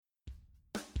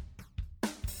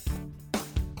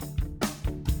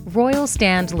Royal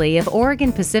Standley of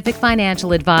Oregon Pacific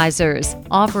Financial Advisors,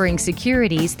 offering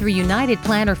securities through United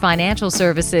Planner Financial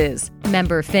Services.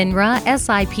 Member FINRA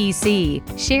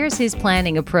SIPC, shares his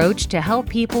planning approach to help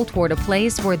people toward a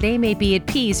place where they may be at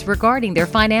peace regarding their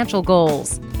financial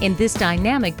goals. In this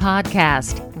dynamic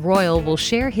podcast, Royal will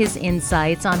share his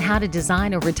insights on how to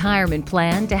design a retirement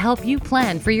plan to help you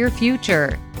plan for your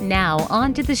future. Now,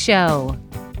 on to the show.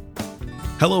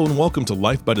 Hello and welcome to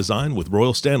Life by Design with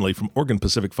Royal Standley from Oregon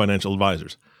Pacific Financial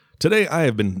Advisors. Today I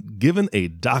have been given a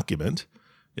document.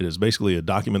 It is basically a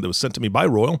document that was sent to me by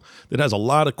Royal that has a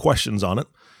lot of questions on it,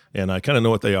 and I kind of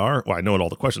know what they are. Well, I know what all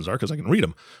the questions are because I can read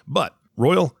them. But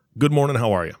Royal, good morning.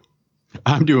 How are you?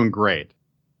 I'm doing great.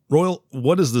 Royal,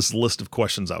 what is this list of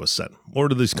questions I was sent? Where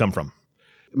did these come from?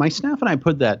 My staff and I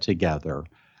put that together,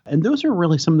 and those are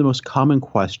really some of the most common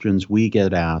questions we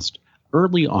get asked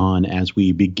early on as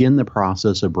we begin the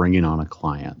process of bringing on a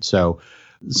client. So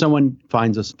someone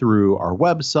finds us through our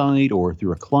website or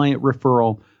through a client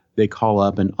referral, they call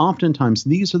up, and oftentimes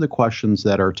these are the questions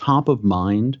that are top of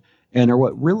mind and are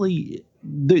what really,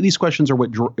 these questions are what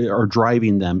are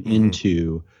driving them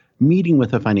into meeting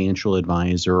with a financial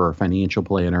advisor or financial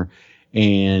planner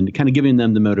and kind of giving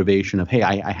them the motivation of, hey,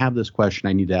 I have this question,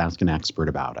 I need to ask an expert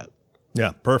about it.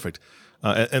 Yeah, perfect.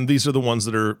 And these are the ones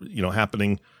that are,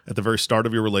 happening at the very start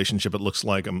of your relationship. It looks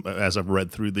like, as I've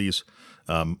read through these,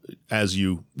 as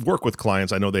you work with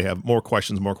clients, I know they have more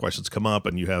questions come up,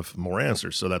 and you have more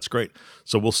answers. So that's great.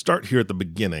 So we'll start here at the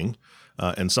beginning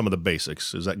and some of the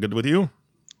basics. Is that good with you?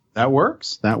 That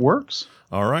works.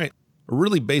 All right. A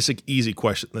really basic, easy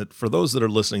question that for those that are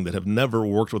listening that have never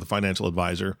worked with a financial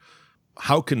advisor,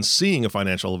 how can seeing a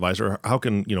financial advisor, how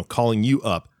can, calling you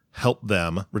up help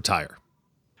them retire?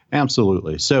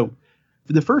 Absolutely. So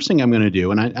the first thing I'm going to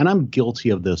do, and I'm guilty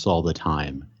of this all the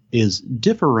time, is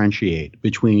differentiate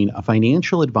between a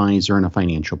financial advisor and a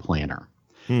financial planner.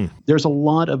 There's a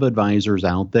lot of advisors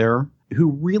out there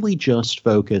who really just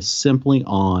focus simply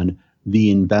on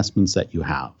the investments that you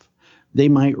have. They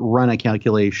might run a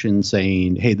calculation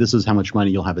saying, hey, this is how much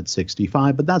money you'll have at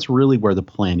 65, but that's really where the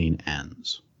planning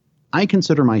ends. I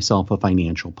consider myself a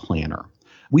financial planner.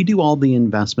 We do all the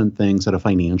investment things that a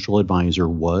financial advisor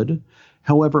would.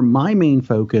 However, my main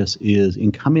focus is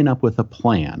in coming up with a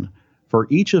plan for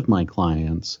each of my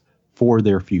clients for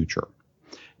their future.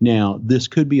 Now, this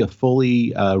could be a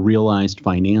fully realized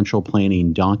financial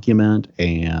planning document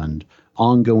and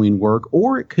ongoing work,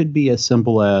 or it could be as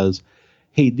simple as,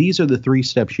 hey, these are the 3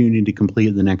 steps you need to complete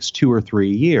in the next 2 or 3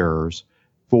 years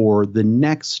for the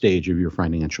next stage of your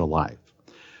financial life.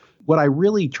 What I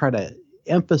really try to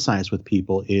emphasize with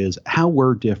people is how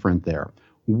we're different there.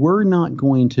 We're not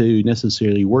going to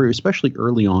necessarily worry, especially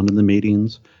early on in the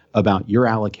meetings, about your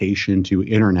allocation to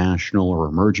international or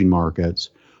emerging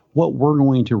markets. What we're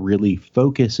going to really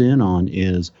focus in on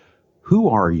is who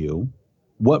are you?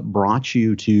 What brought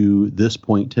you to this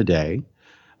point today?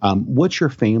 What's your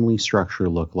family structure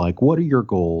look like? What are your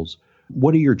goals?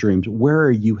 What are your dreams? Where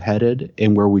are you headed?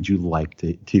 And where would you like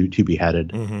to be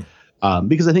headed?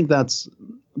 Because I think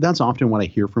that's often what I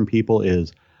hear from people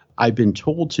is, I've been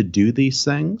told to do these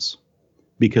things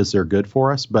because they're good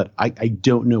for us, but I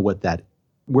don't know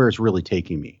where it's really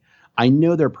taking me. I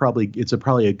know it's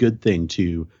probably a good thing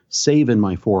to save in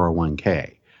my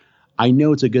 401k. I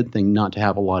know it's a good thing not to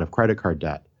have a lot of credit card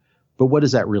debt, but what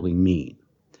does that really mean?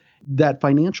 That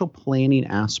financial planning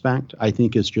aspect, I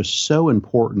think, is just so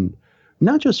important,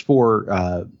 not just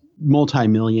for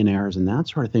multimillionaires and that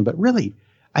sort of thing, but really,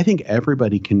 I think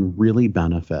everybody can really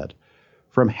benefit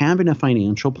from having a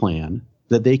financial plan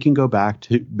that they can go back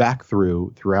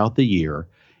through throughout the year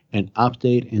and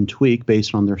update and tweak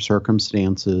based on their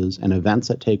circumstances and events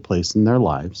that take place in their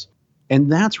lives. And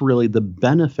that's really the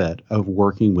benefit of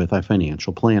working with a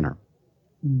financial planner.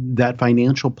 That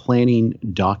financial planning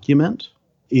document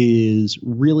is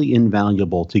really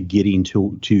invaluable to getting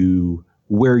to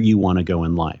where you want to go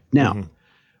in life. Now,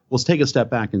 let's take a step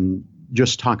back and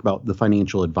just talk about the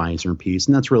financial advisor piece.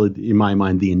 And that's really, in my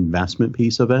mind, the investment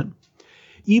piece of it.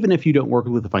 Even if you don't work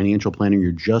with a financial planner,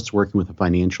 you're just working with a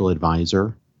financial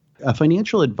advisor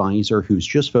who's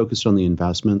just focused on the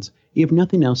investments, if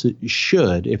nothing else, it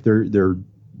should, if they're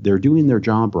doing their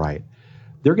job right,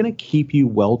 they're going to keep you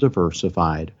well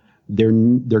diversified. They're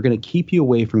going to keep you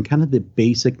away from kind of the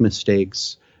basic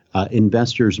mistakes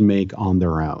investors make on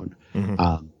their own.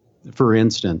 For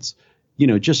instance,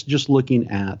 just looking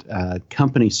at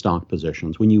company stock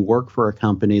positions. When you work for a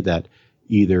company that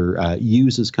either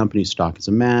uses company stock as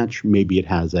a match, maybe it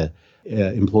has a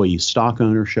employee stock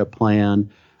ownership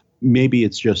plan, maybe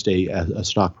it's just a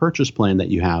stock purchase plan that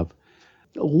you have,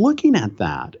 looking at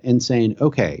that and saying,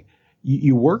 okay,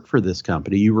 you work for this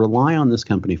company, you rely on this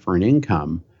company for an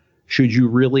income. Should you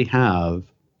really have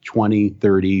 20,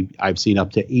 30, I've seen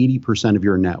up to 80% of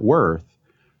your net worth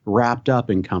wrapped up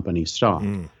in company stock?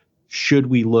 Should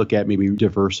we look at maybe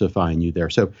diversifying you there?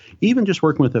 So even just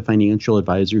working with a financial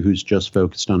advisor who's just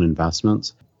focused on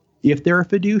investments, if they're a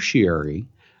fiduciary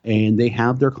and they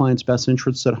have their clients' best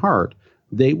interests at heart,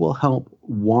 they will help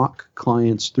walk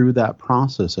clients through that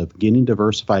process of getting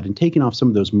diversified and taking off some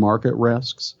of those market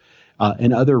risks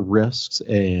and other risks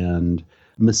and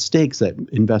mistakes that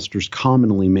investors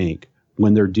commonly make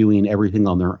when they're doing everything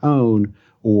on their own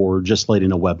or just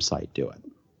letting a website do it.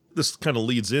 This kind of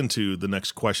leads into the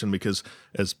next question, because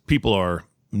as people are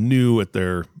new at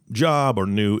their job or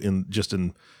new in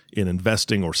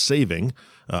investing or saving,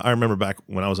 I remember back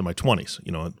when I was in my 20s,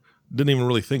 didn't even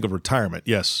really think of retirement.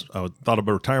 Yes, I thought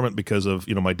about retirement because of,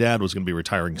 my dad was going to be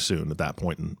retiring soon at that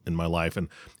point in my life, and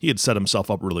he had set himself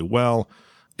up really well.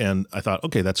 And I thought,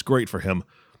 okay, that's great for him,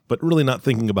 but really not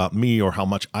thinking about me or how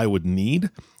much I would need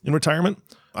in retirement.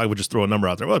 I would just throw a number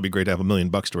out there. Well, it'd be great to have $1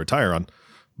 million to retire on,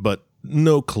 but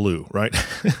no clue, right?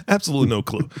 Absolutely no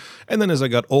clue. And then as I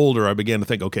got older, I began to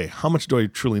think, okay, how much do I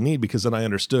truly need? Because then I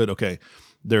understood, okay,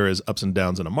 there is ups and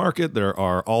downs in a market. There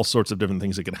are all sorts of different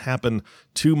things that can happen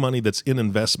to money that's in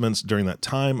investments during that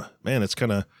time. Man, it's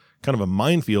kind of a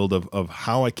minefield of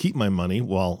how I keep my money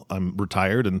while I'm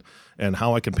retired and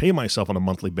how I can pay myself on a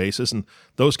monthly basis. And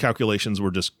those calculations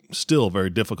were just still very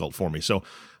difficult for me. So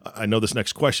I know this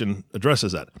next question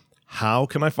addresses that. How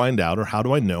can I find out, or how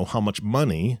do I know how much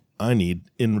money I need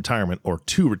in retirement or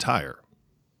to retire?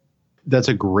 That's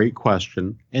a great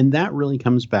question. And that really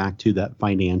comes back to that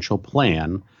financial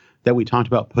plan that we talked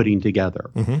about putting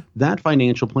together. That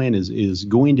financial plan is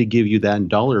going to give you that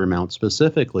dollar amount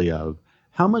specifically of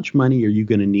how much money are you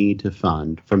going to need to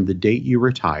fund from the date you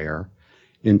retire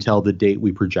until the date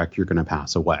we project you're going to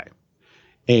pass away.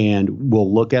 And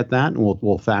we'll look at that and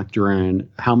we'll factor in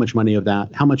how much of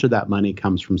that money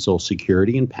comes from Social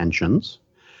Security and pensions.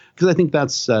 Because I think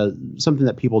that's something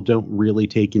that people don't really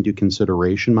take into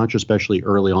consideration much, especially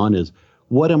early on, is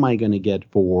what am I going to get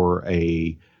for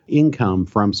a income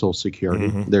from Social Security?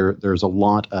 There's a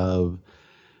lot of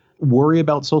worry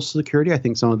about Social Security. I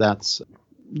think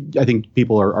I think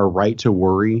people are right to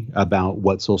worry about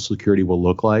what Social Security will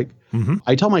look like.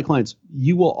 I tell my clients,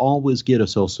 you will always get a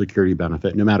Social Security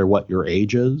benefit no matter what your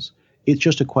age is. It's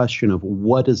just a question of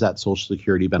what is that Social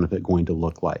Security benefit going to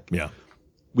look like? Yeah.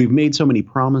 We've made so many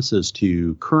promises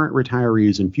to current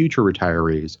retirees and future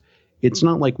retirees. It's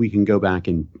not like we can go back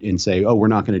and say, oh, we're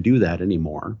not going to do that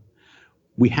anymore.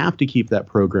 We have to keep that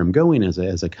program going as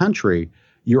a country.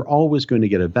 You're always going to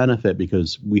get a benefit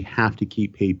because we have to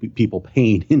keep people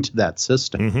paying into that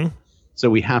system. So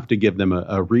we have to give them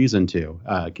a reason to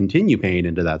continue paying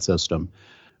into that system.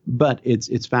 But it's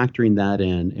factoring that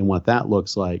in and what that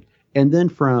looks like. And then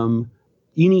from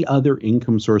any other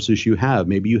income sources you have,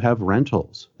 maybe you have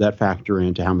rentals that factor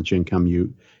into how much income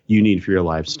you need for your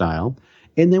lifestyle.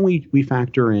 And then we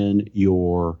factor in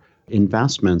your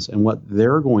investments and what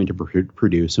they're going to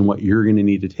produce and what you're going to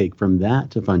need to take from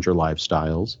that to fund your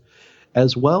lifestyles,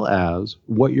 as well as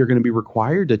what you're going to be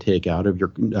required to take out of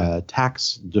your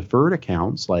tax deferred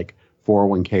accounts like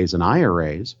 401ks and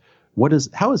IRAs.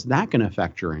 How is that going to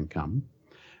affect your income?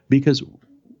 Because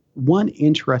one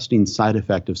interesting side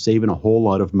effect of saving a whole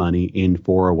lot of money in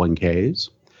 401ks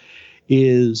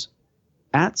is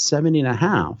at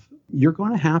 70.5, you're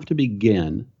going to have to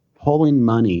begin pulling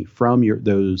money from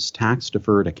those tax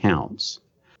deferred accounts,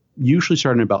 usually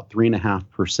starting at about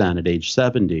 3.5% at age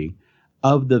 70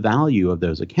 of the value of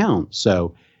those accounts.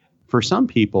 So for some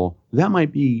people, that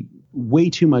might be way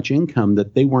too much income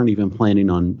that they weren't even planning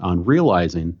on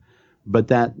realizing, but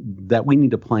that we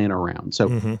need to plan around.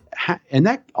 So, and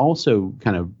that also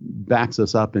kind of backs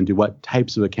us up into what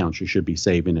types of accounts you should be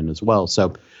saving in as well.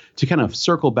 So to kind of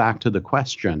circle back to the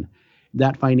question,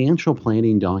 that financial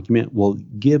planning document will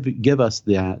give us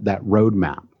that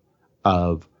roadmap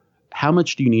of how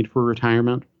much do you need for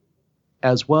retirement,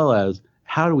 as well as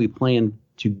how do we plan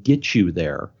to get you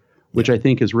there, which I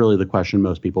think is really the question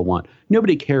most people want.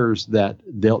 Nobody cares that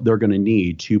they're going to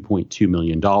need $2.2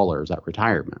 million at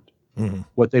retirement.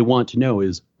 What they want to know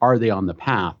is, are they on the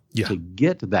path to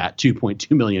get that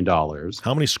 $2.2 million?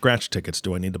 How many scratch tickets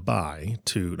do I need to buy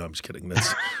to, no, I'm just kidding.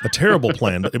 That's a terrible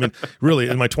plan. I mean, really,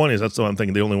 in my 20s, that's what I'm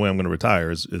thinking. The only way I'm going to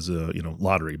retire is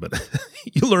lottery. But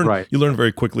you learn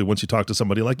very quickly once you talk to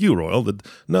somebody like you, Royal, that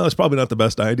no, it's probably not the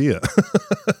best idea.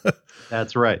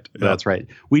 That's right. Yeah. That's right.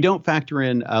 We don't factor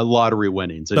in lottery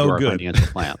winnings into our financial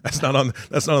plan. That's not on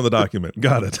the document.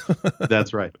 Got it.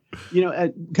 That's right.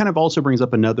 It kind of also brings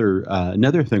up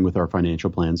another thing with our financial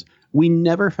plans. We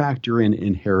never factor in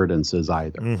inheritances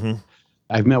either.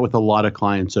 I've met with a lot of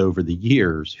clients over the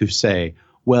years who say,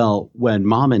 well, when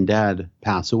mom and dad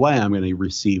pass away, I'm going to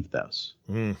receive this.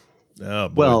 Oh, boy.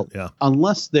 Well, yeah.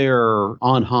 Unless they're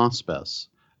on hospice,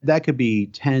 that could be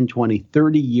 10, 20,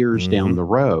 30 years down the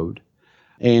road.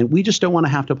 And we just don't want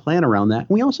to have to plan around that.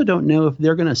 We also don't know if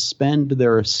they're going to spend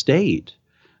their estate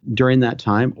during that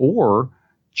time or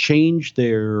change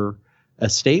their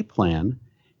estate plan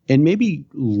and maybe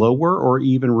lower or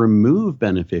even remove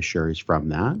beneficiaries from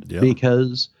that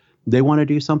because they want to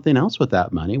do something else with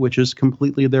that money, which is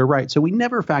completely their right. So we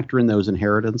never factor in those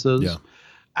inheritances. Yeah.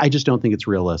 I just don't think it's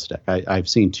realistic. I've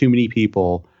seen too many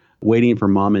people waiting for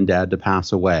mom and dad to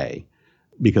pass away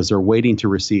because they're waiting to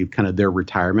receive kind of their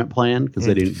retirement plan because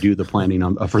they didn't do the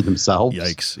planning for themselves.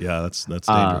 Yikes. Yeah, that's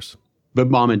dangerous. But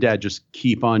mom and dad just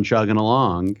keep on chugging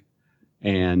along.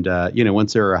 And,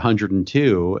 once they're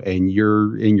 102 and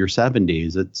you're in your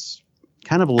 70s, it's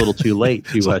kind of a little too late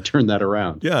to turn that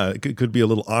around. Yeah, it could be a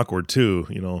little awkward too.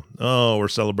 Oh, we're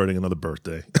celebrating another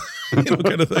birthday,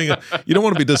 kind of thing. You don't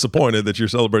want to be disappointed that you're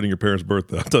celebrating your parents'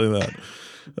 birthday. I'll tell you that.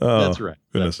 That's right.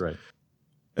 Goodness. That's right.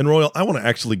 And Royal, I want to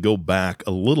actually go back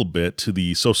a little bit to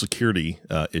the Social Security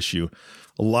issue.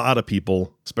 A lot of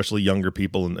people, especially younger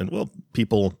people and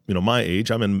people, my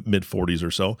age, I'm in mid 40s or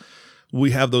so.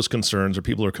 We have those concerns, or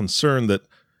people are concerned that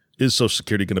is Social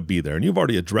Security going to be there? And you've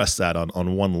already addressed that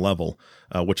on one level,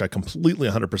 which I completely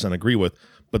 100% agree with.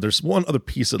 But there's one other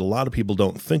piece that a lot of people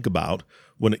don't think about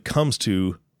when it comes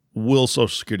to will Social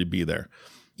Security be there?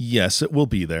 Yes, it will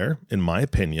be there, in my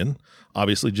opinion.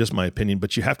 Obviously, just my opinion,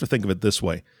 but you have to think of it this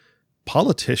way.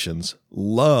 Politicians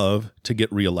love to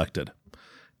get reelected.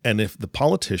 And if the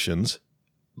politicians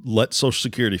let Social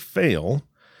Security fail,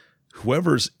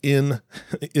 whoever's in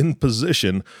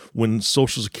position when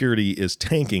Social Security is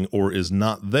tanking or is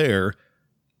not there,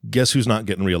 guess who's not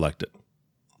getting reelected,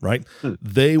 right?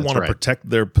 They want to protect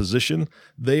their position.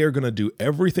 They are going to do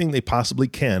everything they possibly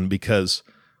can because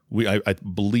I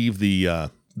believe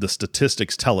the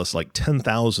statistics tell us like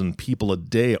 10,000 people a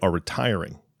day are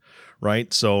retiring,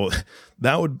 right? So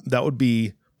that would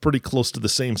be pretty close to the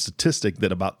same statistic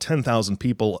that about 10,000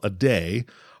 people a day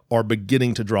are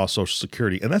beginning to draw Social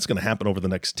Security. And that's going to happen over the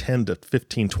next 10 to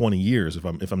 15, 20 years, if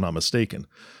I'm not mistaken.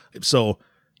 So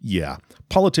yeah,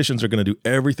 politicians are going to do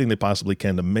everything they possibly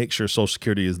can to make sure Social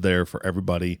Security is there for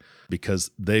everybody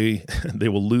because they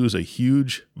will lose a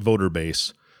huge voter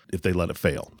base if they let it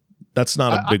fail. That's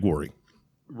not a big worry.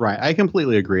 Right. I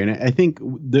completely agree. And I think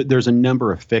there's a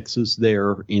number of fixes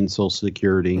there in Social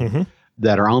Security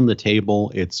that are on the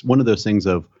table. It's one of those things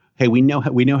of, hey, we know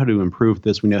how to improve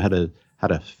this. We know how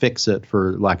to fix it,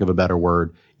 for lack of a better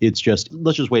word. It's just,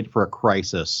 let's just wait for a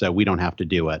crisis so we don't have to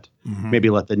do it. Maybe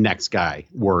let the next guy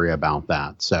worry about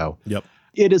that. So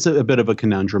it is a bit of a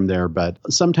conundrum there, but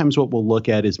sometimes what we'll look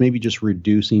at is maybe just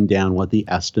reducing down what the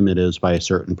estimate is by a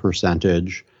certain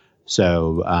percentage.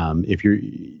 So if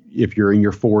you're in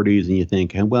your 40s and you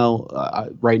think,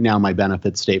 right now my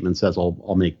benefit statement says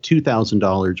I'll make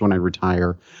 $2,000 when I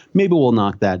retire, maybe we'll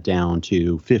knock that down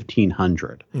to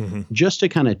 $1,500 just to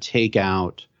kind of take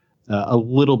out a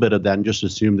little bit of that and just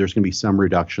assume there's going to be some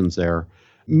reductions there.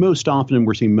 Most often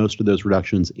we're seeing most of those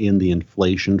reductions in the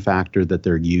inflation factor that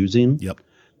they're using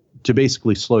to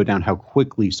basically slow down how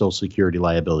quickly Social Security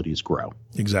liabilities grow.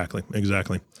 Exactly.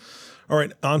 All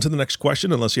right, on to the next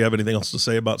question, unless you have anything else to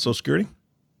say about Social Security.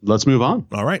 Let's move on.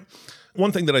 All right.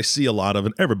 One thing that I see a lot of,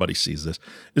 and everybody sees this,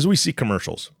 is we see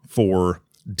commercials for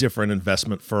different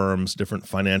investment firms, different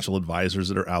financial advisors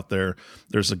that are out there.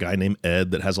 There's a guy named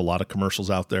Ed that has a lot of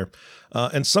commercials out there.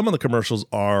 And some of the commercials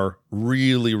are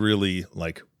really, really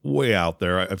like way out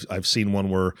there. I've seen one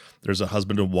where there's a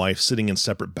husband and wife sitting in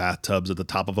separate bathtubs at the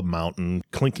top of a mountain,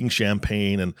 clinking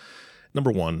champagne. And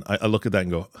number one, I look at that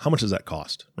and go, how much does that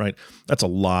cost, right? That's a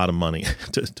lot of money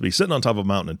to be sitting on top of a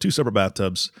mountain in two separate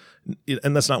bathtubs.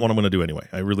 And that's not what I'm going to do anyway.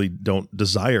 I really don't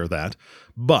desire that.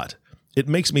 But it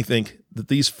makes me think that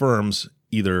these firms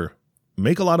either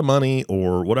make a lot of money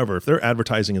or whatever. If they're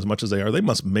advertising as much as they are, they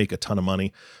must make a ton of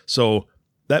money. So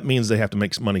that means they have to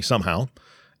make money somehow.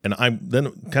 And then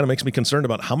it kind of makes me concerned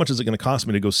about how much is it going to cost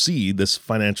me to go see this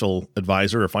financial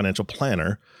advisor or financial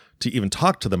planner to even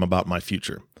talk to them about my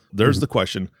future. There's the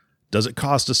question, does it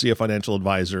cost to see a financial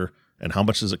advisor, and how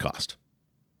much does it cost?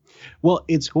 Well,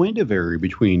 it's going to vary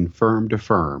between firm to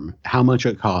firm, how much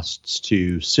it costs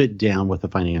to sit down with a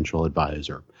financial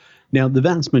advisor. Now, the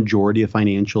vast majority of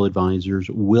financial advisors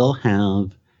will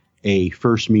have a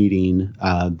first meeting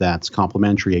that's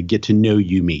complimentary, a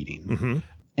get-to-know-you meeting.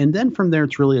 And then from there,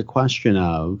 it's really a question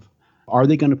of, are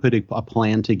they going to put a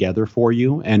plan together for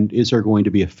you, and is there going to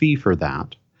be a fee for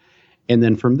that? And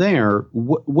then from there,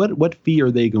 what fee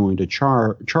are they going to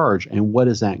charge, and what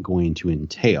is that going to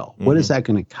entail? What is that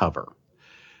going to cover?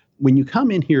 When you come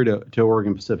in here to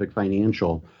Oregon Pacific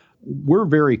Financial, we're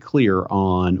very clear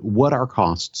on what our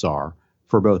costs are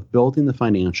for both building the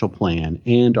financial plan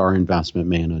and our investment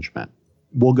management.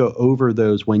 We'll go over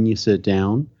those when you sit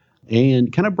down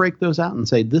and kind of break those out and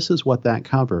say, this is what that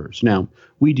covers. Now,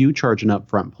 we do charge an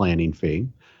upfront planning fee.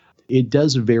 It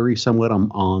does vary somewhat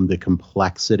on the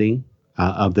complexity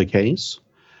of the case,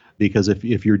 because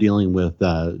if you're dealing with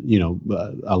a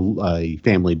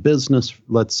family business,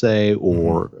 let's say,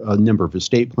 or a number of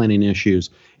estate planning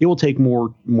issues, it will take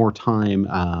more time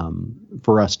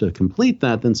for us to complete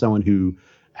that than someone who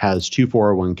has 2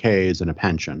 401ks and a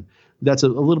pension. That's a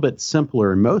little bit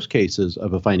simpler in most cases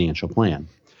of a financial plan.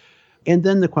 And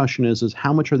then the question is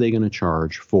how much are they going to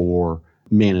charge for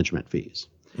management fees?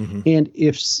 And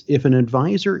if an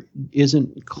advisor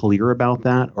isn't clear about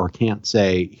that or can't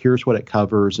say, here's what it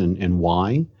covers and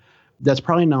why, that's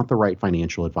probably not the right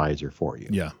financial advisor for you.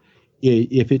 Yeah.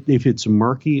 If it's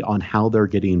murky on how they're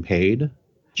getting paid,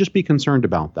 just be concerned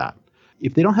about that.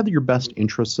 If they don't have your best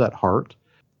interests at heart,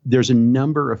 there's a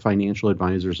number of financial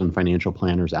advisors and financial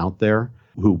planners out there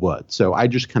who would. So I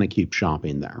just kind of keep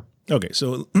shopping there. Okay,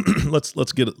 so let's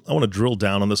get. I want to drill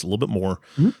down on this a little bit more.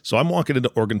 So I'm walking into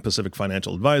Oregon Pacific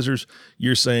Financial Advisors.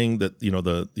 You're saying that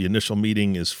the initial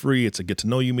meeting is free. It's a get to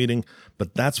know you meeting,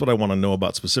 but that's what I want to know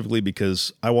about specifically,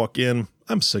 because I walk in.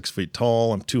 I'm 6 feet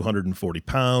tall. I'm 240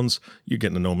 pounds. You're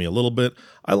getting to know me a little bit.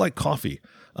 I like coffee.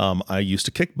 I used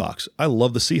to kickbox. I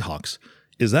love the Seahawks.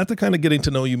 Is that the kind of getting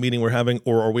to know you meeting we're having,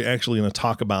 or are we actually going to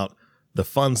talk about the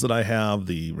funds that I have,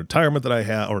 the retirement that I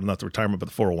have, or not the retirement, but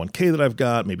the 401k that I've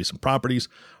got, maybe some properties?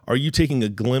 Are you taking a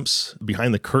glimpse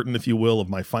behind the curtain, if you will, of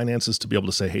my finances to be able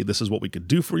to say, hey, this is what we could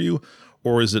do for you?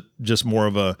 Or is it just more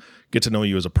of a get to know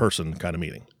you as a person kind of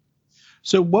meeting?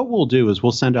 So what we'll do is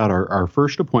we'll send out our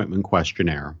first appointment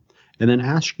questionnaire and then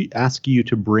ask you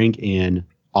to bring in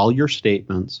all your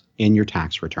statements and your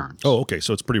tax returns. Oh, okay.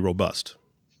 So it's pretty robust.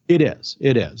 It is.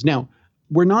 Now,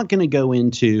 we're not going to go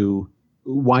into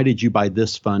why did you buy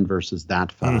this fund versus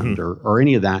that fund or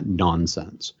any of that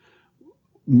nonsense.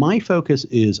 My focus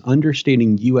is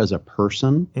understanding you as a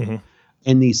person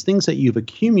and these things that you've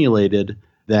accumulated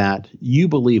that you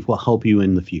believe will help you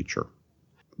in the future.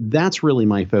 That's really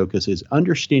my focus, is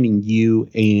understanding you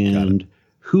and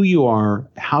who you are,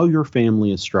 how your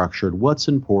family is structured, what's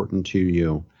important to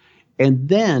you. And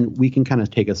then we can kind of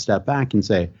take a step back and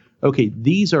say, okay,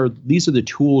 these are the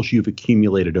tools you've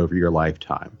accumulated over your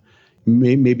lifetime.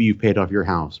 Maybe you've paid off your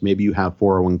house. Maybe you have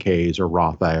 401ks or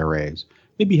Roth IRAs.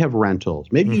 Maybe you have rentals.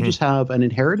 Maybe you just have an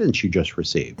inheritance you just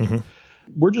received.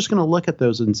 We're just going to look at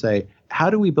those and say,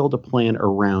 how do we build a plan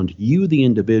around you, the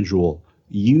individual,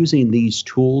 using these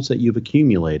tools that you've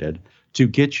accumulated to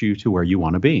get you to where you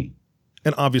want to be?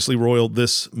 And obviously, Royal,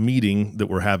 this meeting that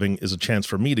we're having is a chance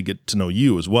for me to get to know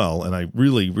you as well. And I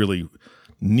really, really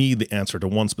need the answer to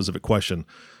one specific question.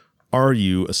 Are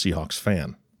you a Seahawks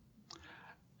fan?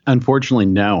 Unfortunately,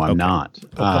 no, I'm not.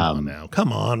 Oh, come on now.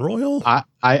 Come on, Royal.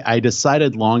 I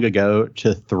decided long ago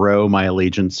to throw my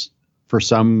allegiance for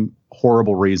some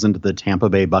horrible reason to the Tampa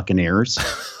Bay Buccaneers.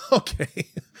 Okay.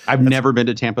 I've never been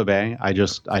to Tampa Bay.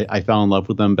 I fell in love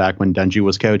with them back when Dungy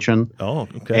was coaching. Oh,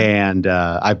 okay. And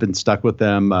I've been stuck with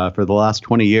them for the last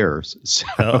 20 years. So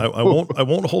I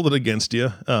won't hold it against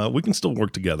you. We can still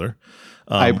work together.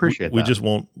 I appreciate that. We just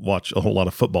won't watch a whole lot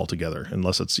of football together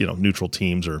unless it's, neutral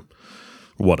teams or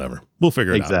whatever. We'll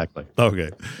figure it out. Exactly.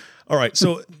 Okay. All right.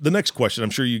 So the next question,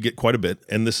 I'm sure you get quite a bit,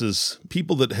 and this is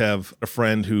people that have a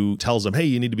friend who tells them, hey,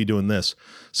 you need to be doing this.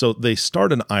 So they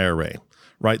start an IRA,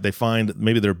 right? They find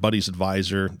maybe their buddy's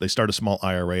advisor, they start a small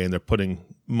IRA and they're putting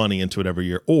money into it every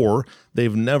year, or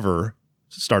they've never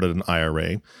started an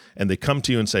IRA and they come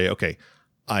to you and say, okay,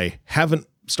 I haven't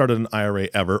started an IRA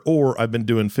ever, or I've been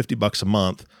doing $50 a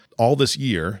month all this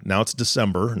year. Now it's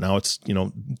December. Now it's,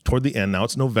 toward the end. Now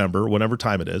it's November, whatever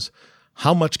time it is.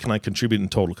 How much can I contribute in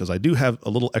total? Because I do have a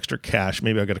little extra cash.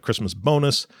 Maybe I got a Christmas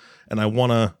bonus and I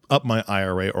want to up my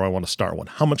IRA or I want to start one.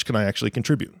 How much can I actually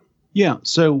contribute? Yeah.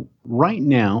 So right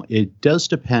now, it does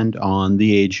depend on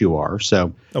the age you are.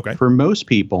 So for most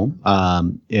people,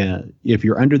 if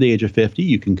you're under the age of 50,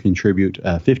 you can contribute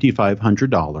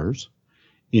 $5,500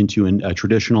 into a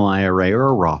traditional IRA or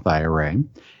a Roth IRA.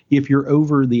 If you're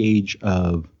over the age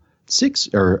of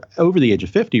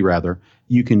 50 rather,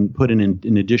 you can put in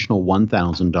an additional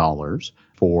 $1,000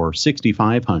 for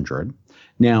 $6,500.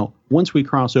 Now, once we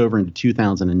cross over into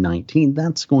 2019,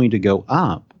 that's going to go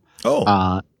up.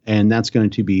 And that's going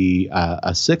to be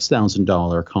a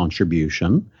 $6,000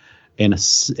 contribution. and a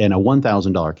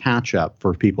 $1,000 catch up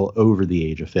for people over the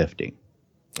age of 50.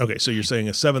 Okay, so you're saying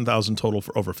a $7,000 total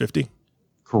for over 50?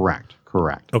 Correct.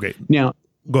 Okay. Now,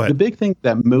 go ahead. The big thing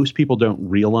that most people don't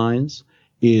realize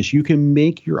is you can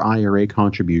make your IRA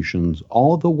contributions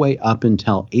all the way up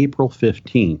until April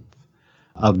 15th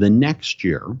of the next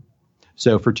year.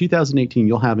 So for 2018,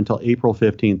 you'll have until April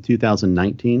 15th,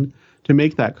 2019 to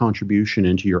make that contribution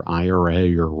into your IRA,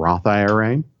 your Roth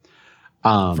IRA.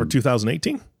 For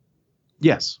 2018?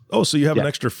 Yes. Oh, so you have an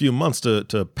extra few months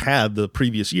to pad the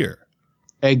previous year.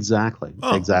 Exactly.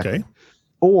 Oh, exactly. Okay.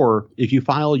 Or if you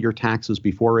file your taxes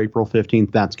before April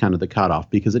 15th, that's kind of the cutoff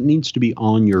because it needs to be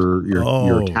on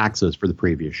your taxes for the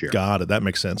previous year. Got it. That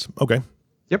makes sense. Okay.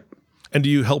 Yep. And do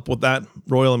you help with that,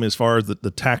 Royal? I mean, as far as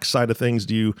the tax side of things,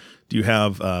 do you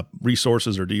have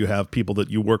resources, or do you have people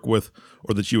that you work with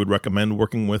or that you would recommend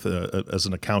working with as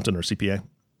an accountant or CPA?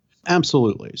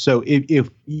 Absolutely. So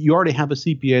if you already have a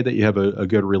CPA that you have a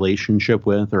good relationship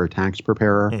with or a tax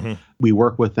preparer, we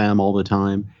work with them all the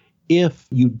time. If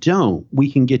you don't, we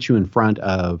can get you in front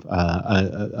of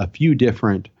a few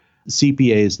different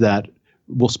CPAs that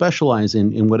will specialize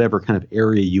in whatever kind of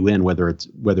area you in, whether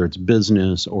it's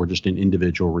business or just an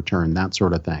individual return, that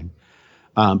sort of thing.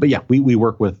 But yeah, we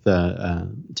work with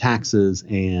taxes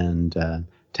and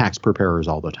tax preparers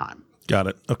all the time. Got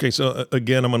it. Okay, so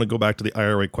again, I'm going to go back to the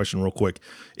IRA question real quick.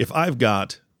 If I've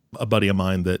got a buddy of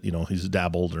mine that he's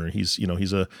dabbled, or he's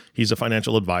a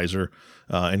financial advisor,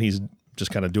 and he's just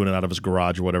kind of doing it out of his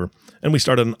garage or whatever, and we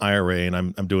started an IRA, and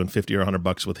I'm doing $50 or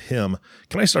 $100 with him.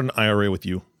 Can I start an IRA with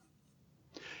you?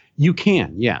 You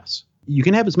can, yes. You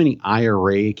can have as many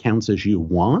IRA accounts as you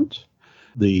want.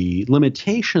 The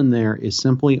limitation there is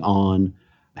simply on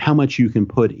how much you can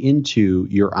put into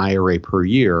your IRA per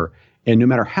year. And no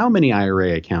matter how many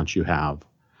IRA accounts you have,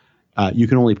 you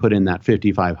can only put in that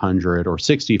 $5,500 or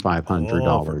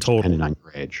 $6,500 depending on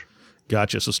your age.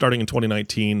 Gotcha. So starting in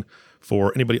 2019,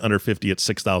 for anybody under 50, it's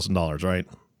 $6,000, right?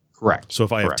 Correct. So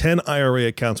if I have 10 IRA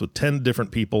accounts with 10 different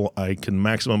people, I can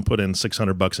maximum put in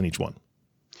 $600 in each one.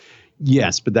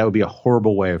 Yes, but that would be a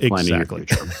horrible way of planning your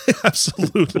future.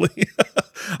 Absolutely.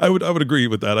 I would agree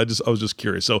with that. I was just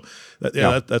curious. So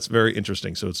that's very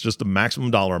interesting. So it's just the maximum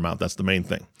dollar amount. That's the main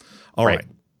thing. All right.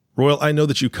 Royal, I know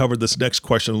that you covered this next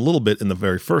question a little bit in the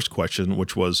very first question,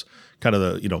 which was kind of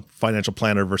the financial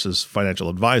planner versus financial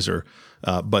advisor.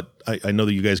 But I know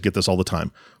that you guys get this all the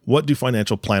time. What do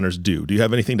financial planners do? Do you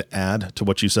have anything to add to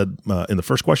what you said in the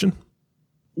first question?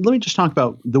 Let me just talk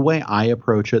about the way I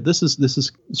approach it. This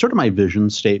is sort of my vision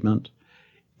statement,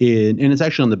 and it's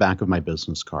actually on the back of my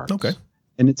business cards. Okay.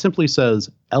 And it simply says,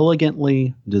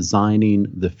 elegantly designing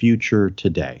the future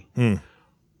today.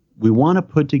 We want to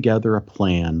put together a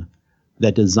plan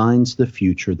that designs the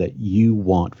future that you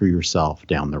want for yourself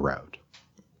down the road.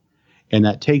 And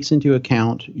that takes into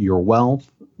account your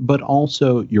wealth, but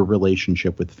also your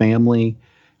relationship with family,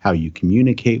 how you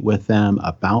communicate with them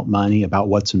about money, about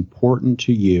what's important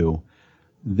to you.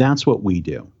 That's what we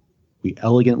do. We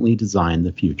elegantly design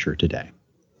the future today.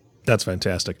 That's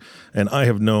fantastic. And I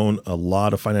have known a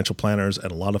lot of financial planners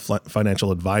and a lot of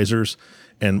financial advisors.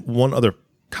 And one other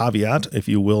caveat, if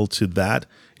you will, to that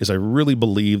is I really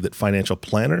believe that financial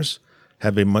planners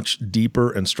have a much deeper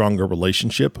and stronger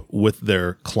relationship with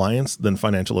their clients than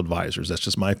financial advisors. That's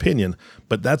just my opinion,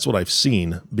 but that's what I've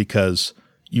seen, because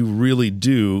you really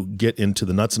do get into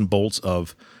the nuts and bolts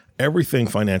of everything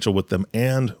financial with them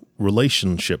and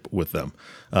relationship with them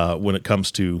when it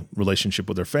comes to relationship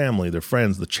with their family, their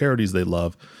friends, the charities they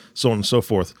love, so on and so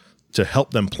forth, to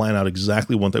help them plan out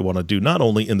exactly what they want to do, not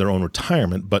only in their own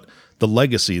retirement, but the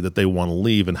legacy that they want to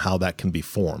leave and how that can be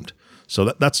formed. So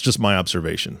that's just my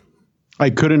observation. I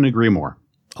couldn't agree more.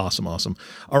 Awesome.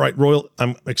 All right, Royal,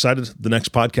 I'm excited. The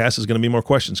next podcast is going to be more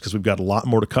questions because we've got a lot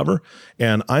more to cover.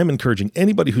 And I'm encouraging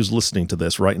anybody who's listening to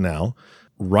this right now,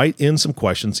 write in some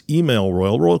questions, email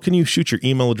Royal. Royal, can you shoot your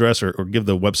email address or give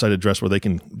the website address where they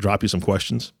can drop you some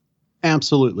questions?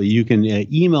 Absolutely. You can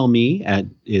email me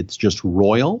it's just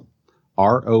Royal,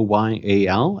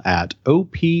 ROYAL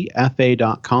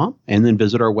 @opfa.com, and then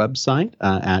visit our website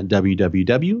at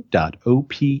www.opfa.com.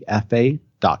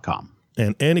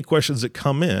 And any questions that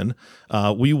come in,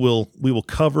 we will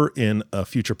cover in a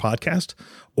future podcast,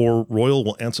 or Royal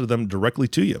will answer them directly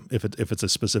to you if it's a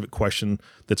specific question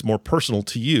that's more personal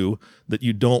to you that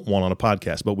you don't want on a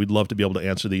podcast. But we'd love to be able to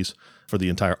answer these for the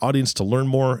entire audience to learn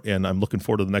more. And I'm looking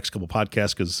forward to the next couple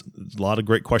podcasts because there's a lot of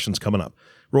great questions coming up.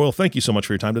 Royal, thank you so much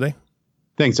for your time today.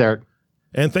 Thanks, Eric.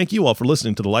 And thank you all for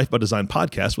listening to the Life by Design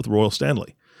podcast with Royal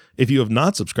Stanley. If you have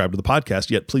not subscribed to the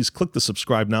podcast yet, please click the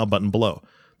subscribe now button below.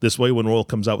 This way, when Royal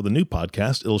comes out with a new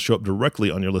podcast, it'll show up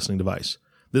directly on your listening device.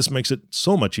 This makes it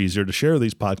so much easier to share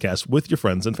these podcasts with your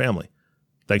friends and family.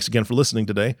 Thanks again for listening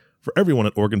today. For everyone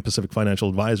at Oregon Pacific Financial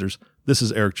Advisors, this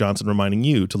is Eric Johnson reminding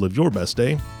you to live your best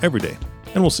day every day.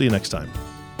 And we'll see you next time.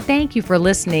 Thank you for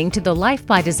listening to the Life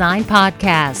by Design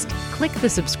podcast. Click the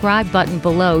subscribe button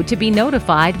below to be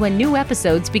notified when new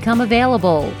episodes become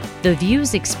available. The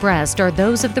views expressed are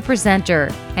those of the presenter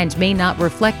and may not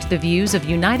reflect the views of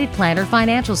United Planner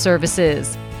Financial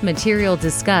Services. Material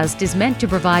discussed is meant to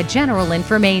provide general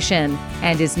information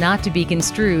and is not to be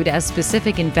construed as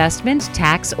specific investment,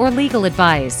 tax, or legal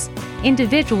advice.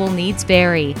 Individual needs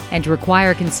vary and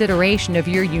require consideration of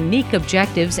your unique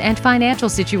objectives and financial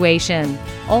situation.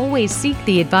 Always seek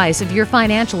the advice of your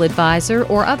financial advisor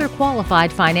or other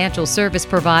qualified financial service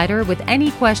provider with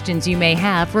any questions you may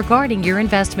have regarding your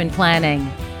investment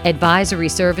planning. Advisory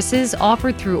services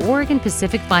offered through Oregon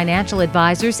Pacific Financial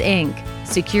Advisors, Inc.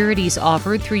 Securities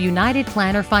offered through United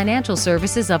Planner Financial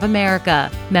Services of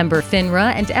America, member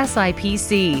FINRA and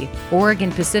SIPC.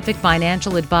 Oregon Pacific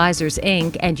Financial Advisors,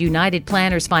 Inc. and United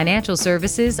Planners Financial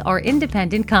Services are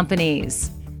independent companies.